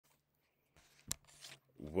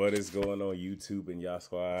What is going on YouTube and y'all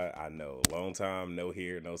squad? I know, long time, no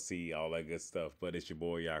hear, no see, all that good stuff. But it's your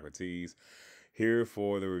boy Yocrates here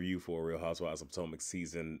for the review for Real Housewives of Potomac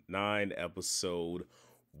Season 9, Episode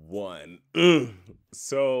 1.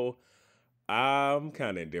 So, I'm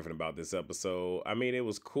kind of indifferent about this episode. I mean, it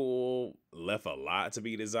was cool, left a lot to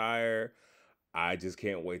be desired. I just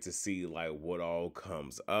can't wait to see like what all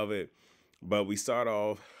comes of it. But we start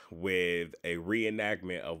off with a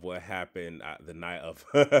reenactment of what happened the night of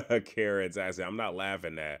Karen's accident. I'm not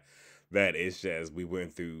laughing at that. It's just we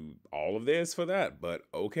went through all of this for that. But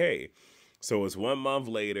okay. So it's 1 month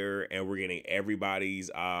later, and we're getting everybody's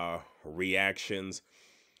reactions.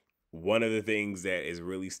 One of the things that is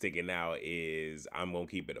really sticking out is I'm gonna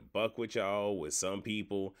keep it a buck with y'all. With some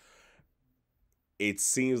people, it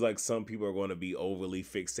seems like some people are going to be overly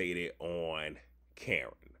fixated on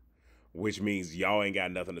Karen, which means y'all ain't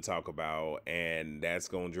got nothing to talk about, and that's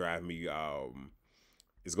gonna drive me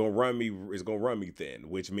it's gonna run me thin,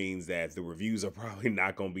 which means that the reviews are probably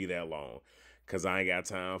not gonna be that long, because I ain't got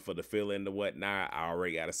time for the fill in the whatnot. I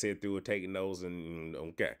already gotta sit through it, taking notes, and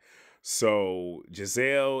okay. So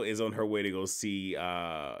Giselle is on her way to go see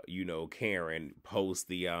Karen post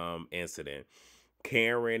the incident.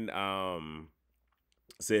 Karen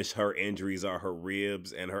says her injuries are her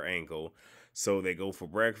ribs and her ankle. So they go for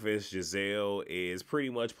breakfast. Giselle is pretty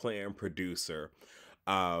much playing producer,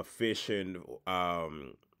 fishing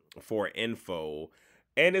for info.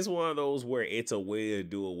 And it's one of those where it's a way to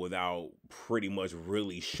do it without pretty much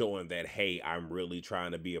really showing that, hey, I'm really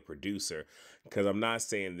trying to be a producer. Because I'm not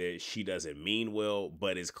saying that she doesn't mean well,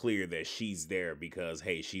 but it's clear that she's there because,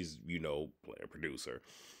 hey, she's, playing producer.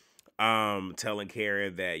 Telling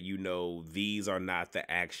Karen that, these are not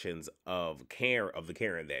the actions of the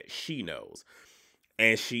Karen that she knows.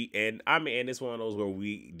 And it's one of those where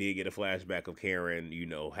we did get a flashback of Karen,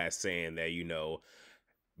 has saying that,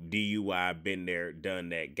 DUI, been there, done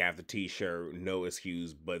that, got the t-shirt, no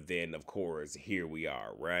excuse, but then of course, here we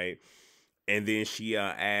are, right? And then she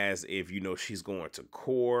asks if, she's going to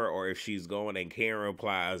court or if she's going, and Karen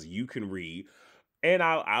replies, you can read. And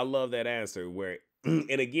I love that answer where, and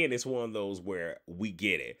again, it's one of those where we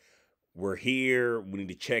get it. We're here. We need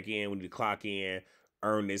to check in. We need to clock in,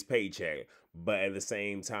 earn this paycheck. But at the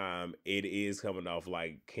same time, it is coming off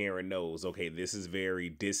like Karen knows, okay, this is very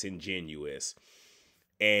disingenuous.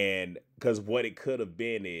 And because what it could have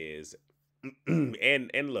been is,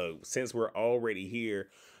 and look, since we're already here,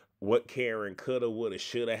 what Karen coulda, woulda,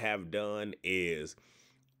 shoulda have done is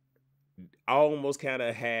almost kind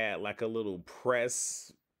of had like a little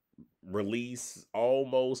press release,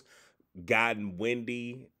 almost gotten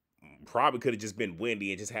Wendy, probably could have just been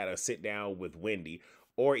Wendy and just had a sit down with Wendy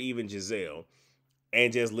or even Giselle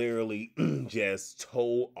and just literally just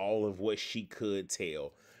told all of what she could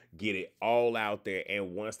tell, get it all out there.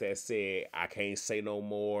 And once that's said, I can't say no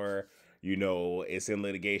more. It's in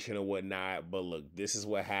litigation or whatnot, but look, this is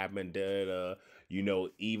what happened.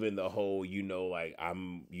 Even the whole, like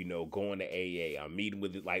I'm, going to AA, I'm meeting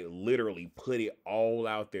with it, like literally put it all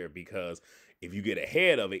out there, because if you get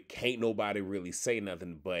ahead of it, can't nobody really say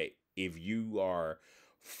nothing. But if you are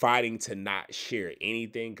fighting to not share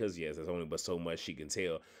anything, because yes, there's only but so much she can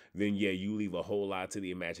tell, then yeah, you leave a whole lot to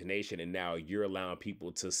the imagination, and now you're allowing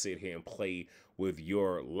people to sit here and play with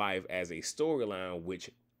your life as a storyline,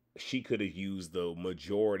 which she could have used the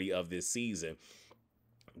majority of this season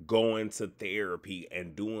going to therapy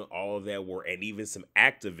and doing all of that work and even some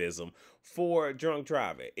activism for drunk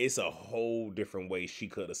driving. It's a whole different way she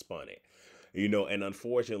could have spun it. And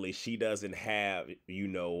unfortunately she doesn't have,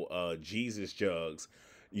 Jesus jugs,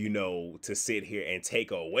 to sit here and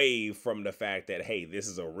take away from the fact that, hey, this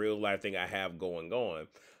is a real life thing I have going on.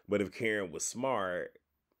 But if Karen was smart,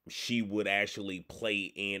 she would actually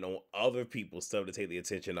play in on other people's stuff to take the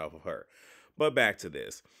attention off of her. But back to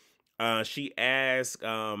this. She asked,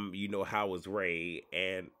 how was Ray?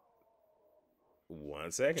 And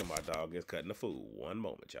 1 second, my dog is cutting the food. One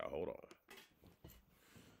moment, y'all. Hold on.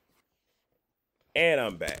 And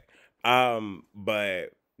I'm back.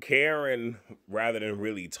 But Karen, rather than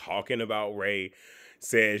really talking about Ray,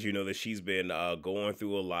 says, that she's been going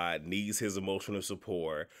through a lot, needs his emotional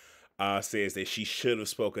support. Says that she should have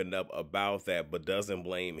spoken up about that, but doesn't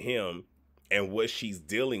blame him. And what she's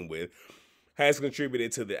dealing with has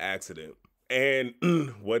contributed to the accident. And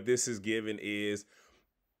what this is given is,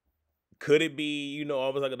 could it be,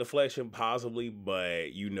 almost like a deflection? Possibly, but,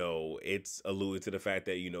 it's alluded to the fact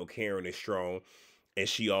that, Karen is strong and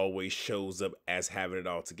she always shows up as having it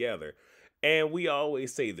all together. And we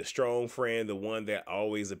always say the strong friend, the one that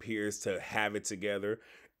always appears to have it together,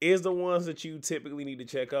 is the ones that you typically need to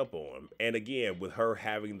check up on. And again, with her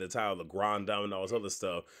having the title, the Grand Dame, and all this other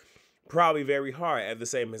stuff, probably very hard. At the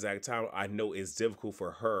same exact time, I know it's difficult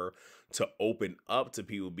for her to open up to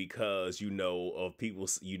people because, of people,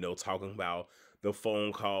 talking about the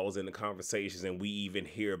phone calls and the conversations. And we even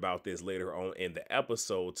hear about this later on in the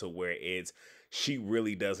episode, to where she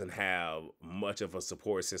really doesn't have much of a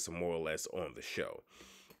support system, more or less, on the show.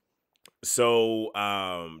 So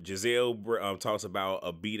Giselle talks about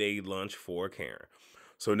a B-Day lunch for Karen.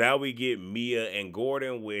 So now we get Mia and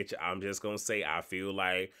Gordon, which I'm just going to say, I feel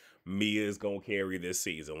like Mia is going to carry this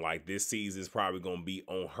season. Like, this season is probably going to be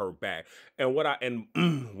on her back. And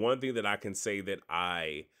one thing that I can say that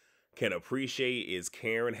I can appreciate is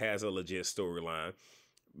Karen has a legit storyline.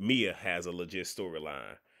 Mia has a legit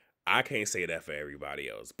storyline. I can't say that for everybody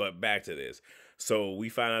else. But back to this. So we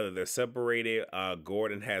find out that they're separated.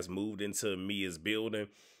 Gordon has moved into Mia's building.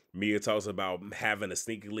 Mia talks about having a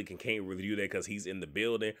sneaky link and can't review that because he's in the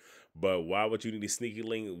building. But why would you need a sneaky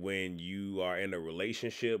link when you are in a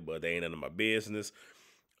relationship? But they ain't none of my business.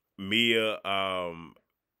 Mia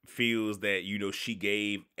feels that, she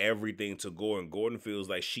gave everything to Gordon. Gordon feels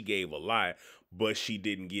like she gave a lot, but she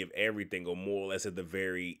didn't give everything, or more or less at the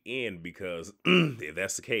very end, because if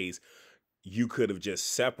that's the case, you could have just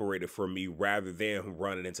separated from me rather than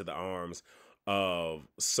running into the arms of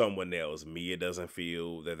someone else. Mia doesn't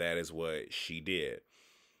feel that that is what she did.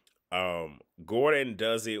 Gordon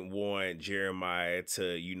doesn't want Jeremiah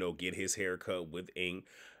to, get his hair cut with ink.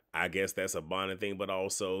 I guess that's a bonding thing, but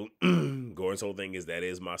also Gordon's whole thing is, that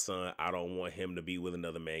is my son. I don't want him to be with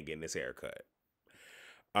another man getting his hair cut.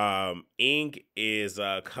 Ink is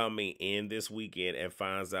coming in this weekend and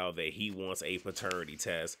finds out that he wants a paternity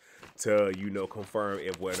test to, confirm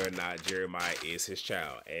if whether or not Jeremiah is his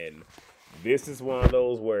child. And this is one of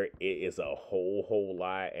those where it is a whole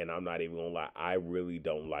lot, and I'm not even gonna lie, I really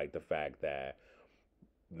don't like the fact that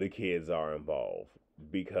the kids are involved,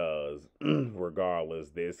 because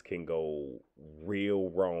regardless, this can go real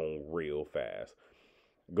wrong real fast.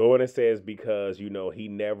 Gordon says because, he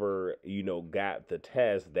never, got the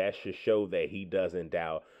test, that should show that he doesn't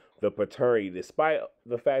doubt the paternity, despite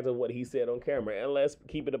the fact of what he said on camera. And let's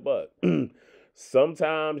keep it a buck.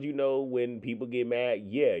 Sometimes, when people get mad,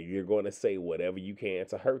 yeah, you're going to say whatever you can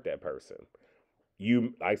to hurt that person.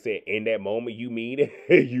 You, like I said, in that moment, you mean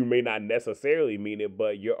it. You may not necessarily mean it,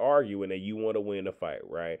 but you're arguing and you want to win the fight,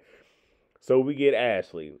 right? So we get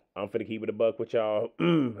Ashley. I'm finna keep it a buck with y'all.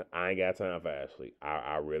 I ain't got time for Ashley.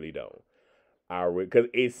 I really don't. Because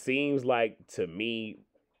it seems like, to me,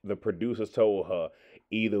 the producers told her,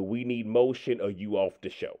 either we need motion or you off the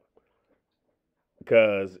show.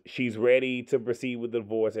 Because she's ready to proceed with the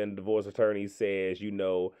divorce, and the divorce attorney says,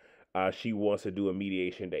 she wants to do a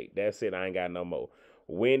mediation date. That's it. I ain't got no more.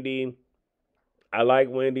 Wendy, I like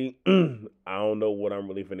Wendy. I don't know what I'm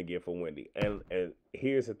really finna get for Wendy. And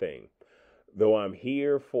here's the thing. Though I'm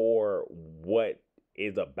here for what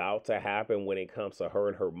is about to happen when it comes to her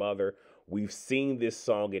and her mother, we've seen this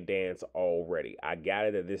song and dance already. I got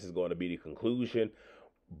it that this is going to be the conclusion,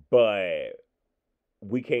 but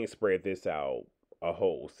we can't spread this out a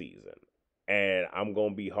whole season. And I'm going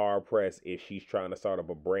to be hard pressed if she's trying to start up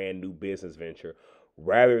a brand new business venture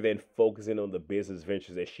rather than focusing on the business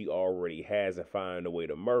ventures that she already has and finding a way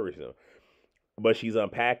to merge them. But she's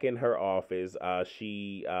unpacking her office.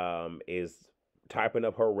 She is typing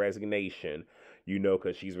up her resignation,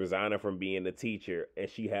 because she's resigning from being a teacher, and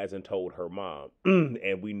she hasn't told her mom.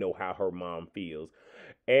 And we know how her mom feels.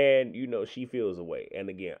 And, she feels away. And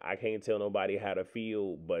again, I can't tell nobody how to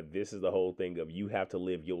feel, but this is the whole thing of, you have to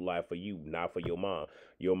live your life for you, not for your mom.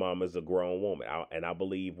 Your mom is a grown woman. And I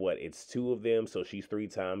believe, it's two of them, so she's 3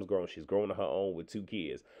 times grown. She's grown on her own with 2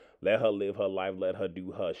 kids. Let her live her life. Let her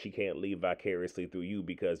do her. She can't live vicariously through you,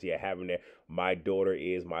 because, yeah, having that, my daughter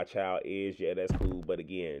is, my child is, yeah, that's cool. But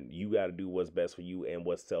again, you got to do what's best for you and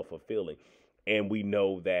what's self-fulfilling. And we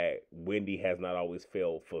know that Wendy has not always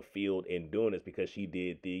felt fulfilled in doing this, because she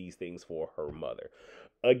did these things for her mother.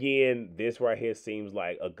 Again, this right here seems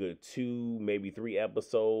like a good 2, maybe 3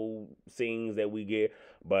 episode scenes that we get,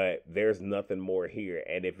 but there's nothing more here.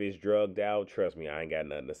 And if it's drugged out, trust me, I ain't got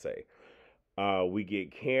nothing to say. We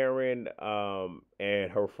get Karen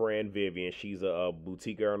and her friend Vivian. She's a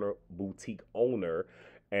boutique owner,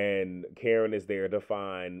 and Karen is there to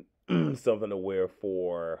find something to wear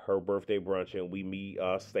for her birthday brunch. And we meet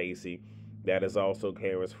Stacy, that is also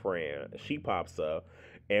Karen's friend. She pops up,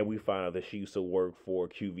 and we find out that she used to work for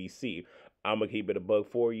QVC. I'm gonna keep it a bug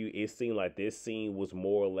for you. It seemed like this scene was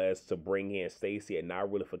more or less to bring in Stacy and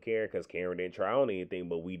not really for Karen, because Karen didn't try on anything,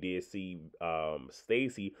 but we did see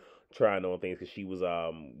Stacy trying on things because she was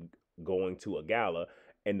going to a gala,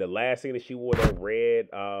 And the last thing that she wore, that red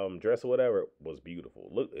dress or whatever, was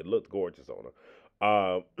beautiful. It looked gorgeous on her.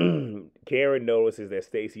 Karen notices that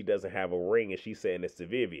Stacy doesn't have a ring, and she's saying it's to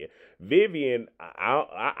Vivian. Vivian,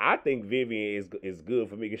 I think Vivian is good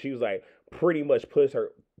for me because she was like pretty much pushed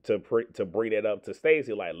her to bring that up to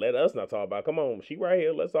Stacy. Like, let us not talk about it. Come on, she right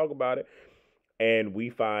here. Let's talk about it. And we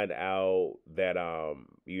find out that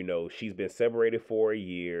she's been separated for a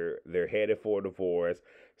year. They're headed for a divorce,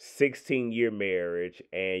 16-year marriage,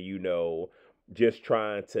 and just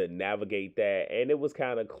trying to navigate that. And it was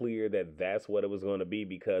kind of clear that that's what it was going to be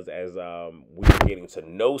because as we were getting to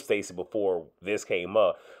know Stacey before this came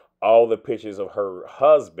up, all the pictures of her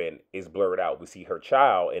husband is blurred out. We see her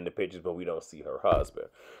child in the pictures, but we don't see her husband.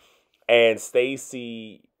 And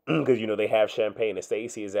Stacy, because they have champagne, and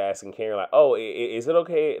Stacy is asking Karen like, "Oh, is it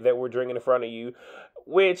okay that we're drinking in front of you?"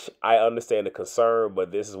 Which I understand the concern,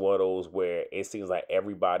 but this is one of those where it seems like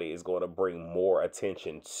everybody is going to bring more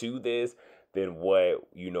attention to this than what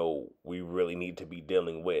we really need to be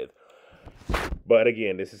dealing with. But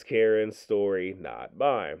again, this is Karen's story, not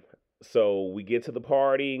mine. So we get to the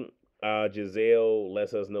party. Giselle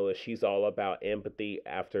lets us know that she's all about empathy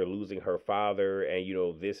after losing her father,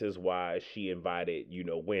 and this is why she invited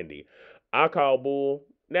Wendy. I call bull.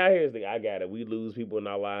 Now here's the thing, I got it. We lose people in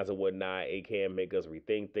our lives and whatnot. It can make us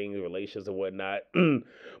rethink things, relations and whatnot.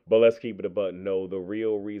 But let's keep it a button. No, the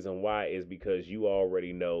real reason why is because you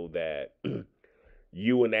already know that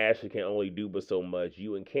you and Ashley can only do but so much.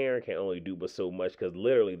 You and Karen can only do but so much because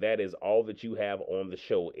literally that is all that you have on the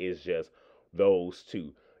show is just those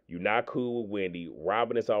two. You're not cool with Wendy.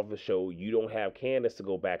 Robin is off the show. You don't have Candace to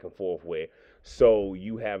go back and forth with. So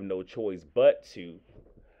you have no choice but to,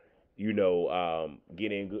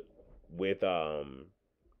 get in with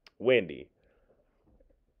Wendy.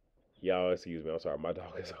 Y'all, excuse me. I'm sorry. My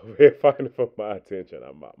dog is over here fighting for my attention.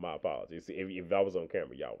 My apologies. If I was on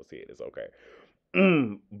camera, y'all would see it. It's okay.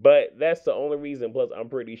 But that's the only reason. Plus, I'm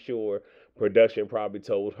pretty sure production probably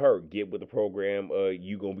told her, "Get with the program.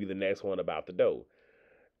 You gonna be the next one about the dough."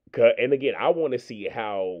 And again, I want to see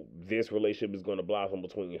how this relationship is gonna blossom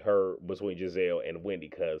between Giselle and Wendy,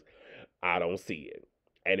 because I don't see it.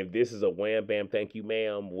 And if this is a wham bam, thank you,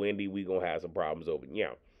 ma'am, Wendy, we gonna have some problems over.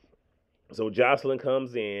 Yeah. So Jocelyn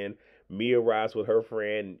comes in. Mia rides with her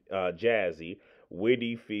friend Jazzy.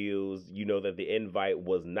 Wendy feels, that the invite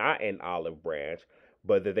was not an olive branch,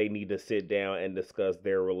 but that they need to sit down and discuss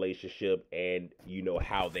their relationship and,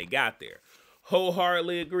 how they got there.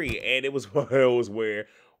 Wholeheartedly agree. And it was one of those where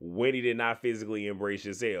Wendy did not physically embrace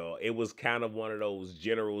Giselle. It was kind of one of those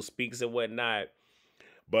general speaks and whatnot,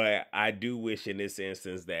 but I do wish in this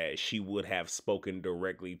instance that she would have spoken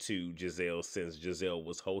directly to Giselle since Giselle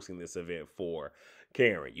was hosting this event for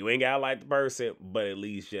Karen. You ain't gotta like the person, but at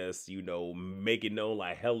least just, make it known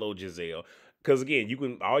like, hello, Giselle. Because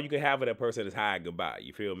again, all you can have of that person is hi, goodbye.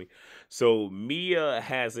 You feel me? So Mia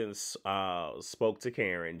hasn't spoke to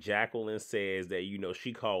Karen. Jacqueline says that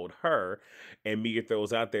she called her, and Mia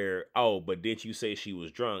throws out there, "Oh, but didn't you say she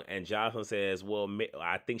was drunk?" And Jocelyn says, "Well,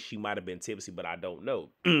 I think she might have been tipsy, but I don't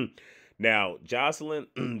know." Now, Jocelyn,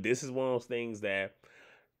 this is one of those things that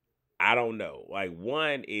I don't know. Like,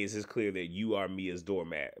 one is it's clear that you are Mia's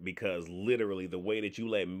doormat because literally the way that you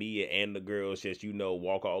let Mia and the girls just,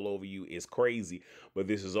 walk all over you is crazy. But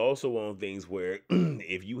this is also one of the things where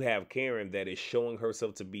if you have Karen that is showing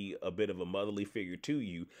herself to be a bit of a motherly figure to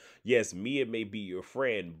you, yes, Mia may be your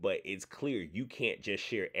friend, but it's clear you can't just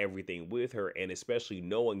share everything with her. And especially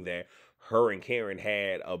knowing that her and Karen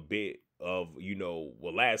had a bit of,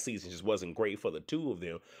 last season just wasn't great for the two of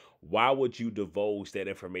them. Why would you divulge that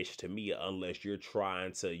information to me unless you're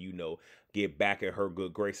trying to, get back at her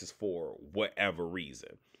good graces for whatever reason?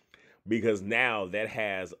 Because now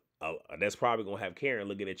that's probably gonna have Karen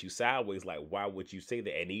looking at you sideways, like, why would you say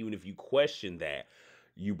that? And even if you question that,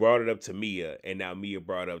 you brought it up to Mia, and now Mia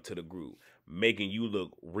brought it up to the group, making you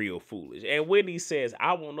look real foolish. And Whitney says,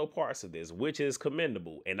 "I want no parts of this," which is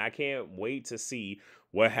commendable. And I can't wait to see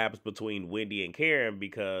what happens between Wendy and Karen,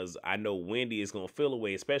 because I know Wendy is gonna feel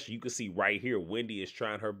away. Especially, you can see right here, Wendy is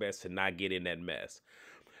trying her best to not get in that mess.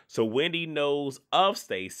 So Wendy knows of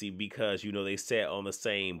Stacy because they sat on the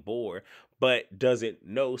same board, but doesn't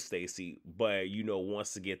know Stacy, but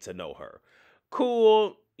wants to get to know her.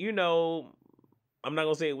 Cool, I'm not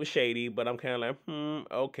gonna say it was shady, but I'm kind of like,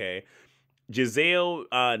 okay. Giselle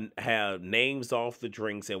have names off the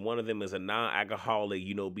drinks, and one of them is a non-alcoholic,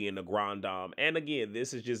 being a grand dame. And again,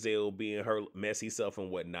 this is Giselle being her messy self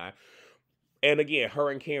and whatnot. And again,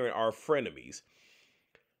 her and Karen are frenemies.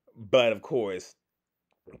 But of course,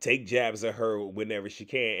 take jabs at her whenever she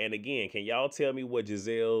can. And again, can y'all tell me what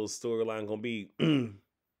Giselle's storyline gonna be?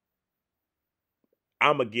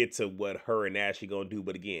 I'm gonna get to what her and Ashley gonna do,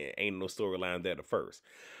 but again, ain't no storyline there at first.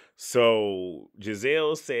 So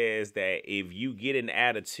Giselle says that if you get an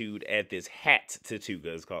attitude at this hat tattoo,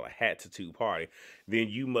 because it's called a hat tattoo party, then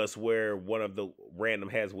you must wear one of the random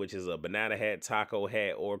hats, which is a banana hat, taco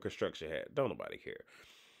hat, or construction hat. Don't nobody care.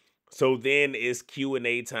 So then it's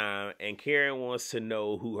Q&A time, and Karen wants to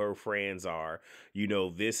know who her friends are.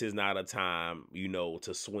 This is not a time,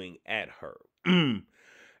 to swing at her.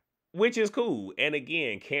 Which is cool. And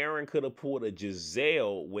again, Karen could have pulled a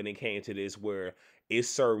Giselle when it came to this, where it's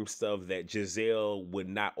certain stuff that Giselle would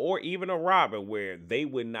not, or even a Robin, where they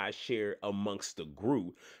would not share amongst the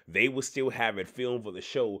group. They would still have it filmed for the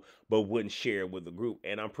show, but wouldn't share it with the group.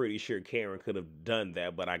 And I'm pretty sure Karen could have done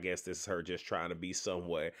that, but I guess this is her just trying to be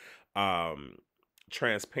somewhat um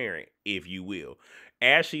transparent, if you will.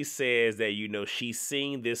 Ashley says that, she's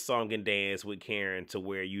seen this song and dance with Karen to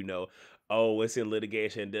where, oh, it's in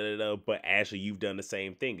litigation, da da da. But Ashley, you've done the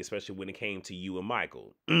same thing, especially when it came to you and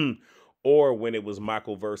Michael. Or when it was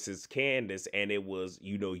Michael versus Candace, and it was,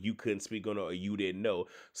 you couldn't speak on it or you didn't know.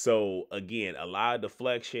 So again, a lot of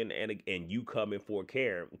deflection, and you coming for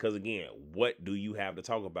Karen, because again, what do you have to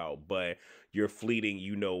talk about but your fleeting,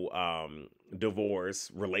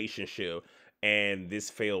 divorce, relationship, and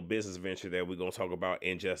this failed business venture that we're gonna talk about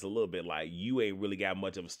in just a little bit. Like, you ain't really got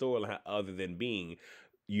much of a storyline other than being,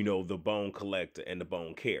 the bone collector and the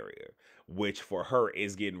bone carrier, which for her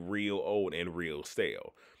is getting real old and real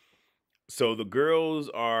stale. So the girls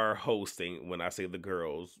are hosting, when I say the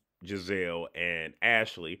girls, Giselle and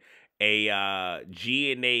Ashley, a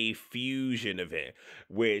G&A fusion event,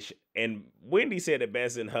 which, and Wendy said it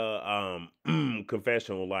best in her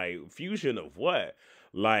confessional, like, fusion of what?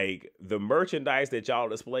 Like, the merchandise that y'all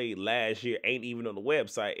displayed last year ain't even on the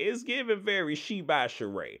website. It's giving very She by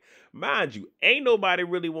Sheree. Mind you, ain't nobody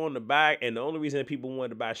really wanting to buy, and the only reason that people wanted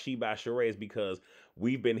to buy She by Sheree is because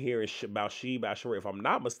we've been hearing about She by Sheree, if I'm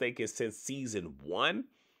not mistaken, since season 1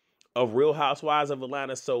 of Real Housewives of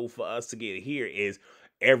Atlanta. So for us to get here is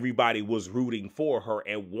everybody was rooting for her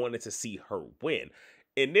and wanted to see her win.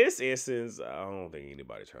 In this instance, I don't think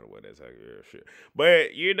anybody trying to win that type of shit. But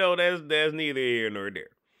that's neither here nor there.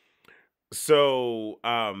 So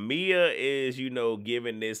Mia is,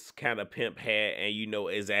 giving this kind of pimp hat, and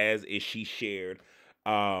is as if she shared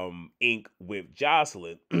ink with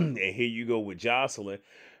Jocelyn. And here you go with Jocelyn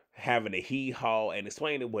having a hee haw and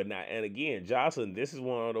explaining whatnot. And again, Jocelyn, this is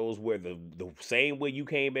one of those where the same way you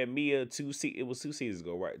came at Mia it was 2 seasons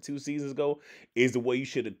ago, right? 2 seasons ago is the way you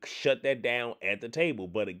should have shut that down at the table.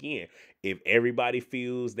 But again, if everybody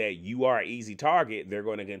feels that you are an easy target, they're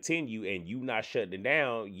going to continue, and you not shutting it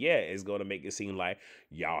down, yeah, it's going to make it seem like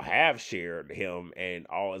y'all have shared him and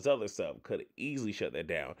all his other stuff. Could have easily shut that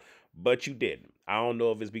down, but you didn't. I don't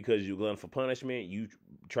know if it's because you glutton for punishment, you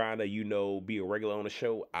trying to, be a regular on the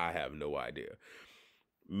show. I have no idea.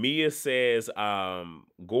 Mia says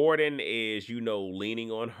Gordon is,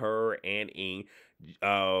 leaning on her and Ing.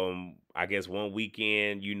 I guess one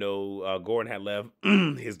weekend, Gordon had left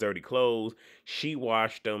his dirty clothes. She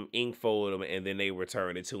washed them, Ing folded them, and then they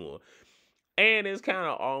returned it to him. And it's kind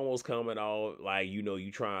of almost coming off like,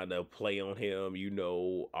 you trying to play on him,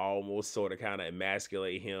 almost sort of kind of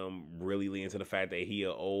emasculate him, really lean into the fact that he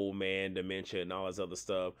an old man, dementia, and all this other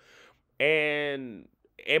stuff. And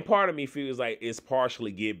part of me feels like it's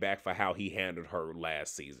partially get back for how he handled her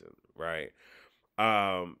last season, right?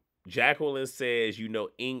 Jacqueline says,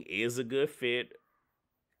 Ink is a good fit.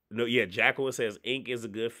 No, yeah, Jacqueline says Ink is a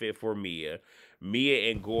good fit for Mia. Mia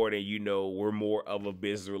and Gordon, were more of a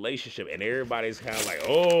business relationship, and everybody's kind of like,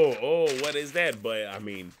 oh, what is that? But I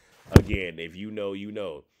mean, again, if you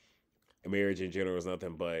know, marriage in general is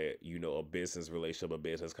nothing but, a business relationship, a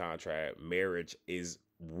business contract. Marriage is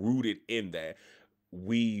rooted in that.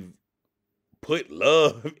 We've put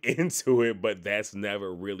love into it, but that's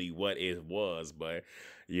never really what it was. But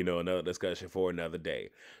another discussion for another day.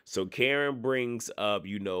 So Karen brings up,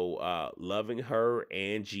 loving her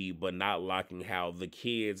and G, but not liking how the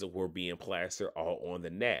kids were being plastered all on the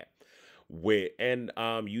net. You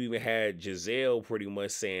even had Giselle pretty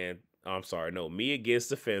much saying, I'm sorry, no, Mia gets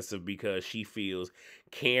defensive because she feels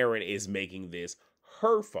Karen is making this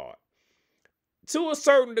her fault. To a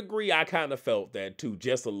certain degree, I kind of felt that too,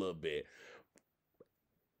 just a little bit.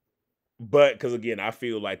 But because again, I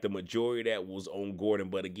feel like the majority of that was on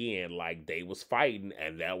Gordon. But again, like, they was fighting,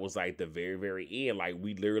 and that was like the very, very end. Like,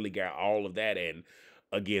 we literally got all of that, and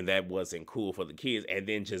again, that wasn't cool for the kids. And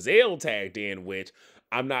then Giselle tagged in, which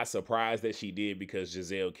I'm not surprised that she did, because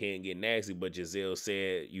Giselle can't get nasty. But Giselle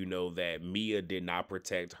said, that Mia did not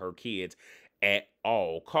protect her kids at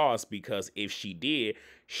all costs, because if she did,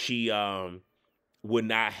 she would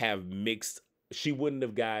not have mixed she wouldn't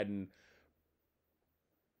have gotten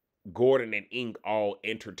Gordon and Ink all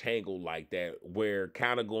intertangled like that. Where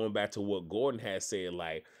kind of going back to what Gordon had said,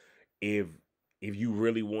 like if you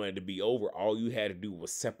really wanted to be over, all you had to do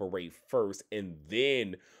was separate first and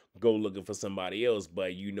then go looking for somebody else.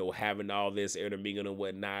 But having all this intermingling and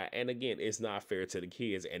whatnot, and again, it's not fair to the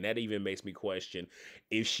kids, and that even makes me question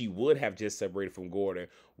if she would have just separated from Gordon,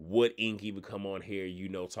 would Ink even come on here,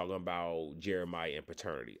 talking about Jeremiah and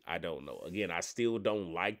paternity? I don't know. Again, I still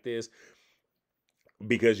don't like this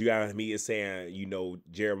because you got me saying,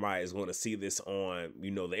 Jeremiah is going to see this on, the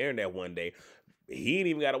internet one day. He ain't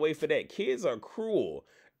even got to wait for that. Kids are cruel.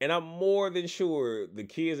 And I'm more than sure the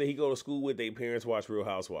kids that he go to school with, their parents watch Real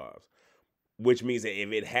Housewives. Which means that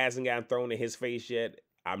if it hasn't gotten thrown in his face yet,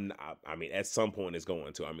 I mean, at some point it's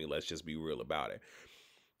going to. I mean, let's just be real about it.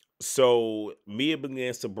 So Mia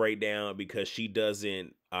begins to break down because she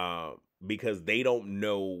doesn't, because they don't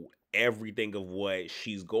know everything of what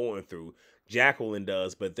she's going through. Jacqueline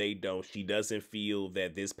does, but they don't. She doesn't feel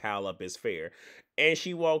that this pile up is fair. And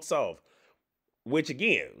she walks off. Which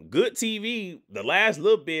again, good TV. The last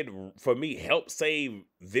little bit for me helped save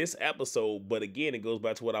this episode. But again, it goes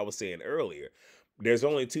back to what I was saying earlier. There's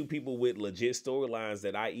only two people with legit storylines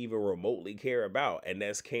that I even remotely care about, and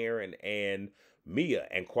that's Karen and Mia.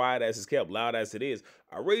 And quiet as it's kept, loud as it is,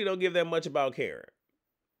 I really don't give that much about Karen.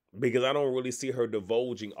 Because I don't really see her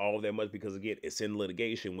divulging all that much, because again, it's in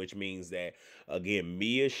litigation, which means that again,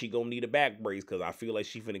 Mia, she gonna need a back brace, because I feel like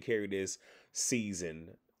she finna carry this season.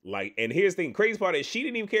 Like, and here's the thing, crazy part is she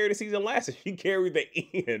didn't even carry the season last year. She carried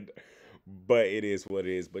the end. But it is what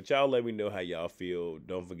it is. But y'all let me know how y'all feel.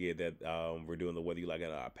 Don't forget that we're doing the Whether You Like It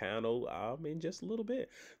our panel in just a little bit.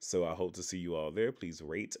 So I hope to see you all there. Please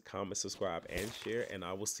rate, comment, subscribe, and share. And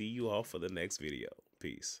I will see you all for the next video.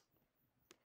 Peace.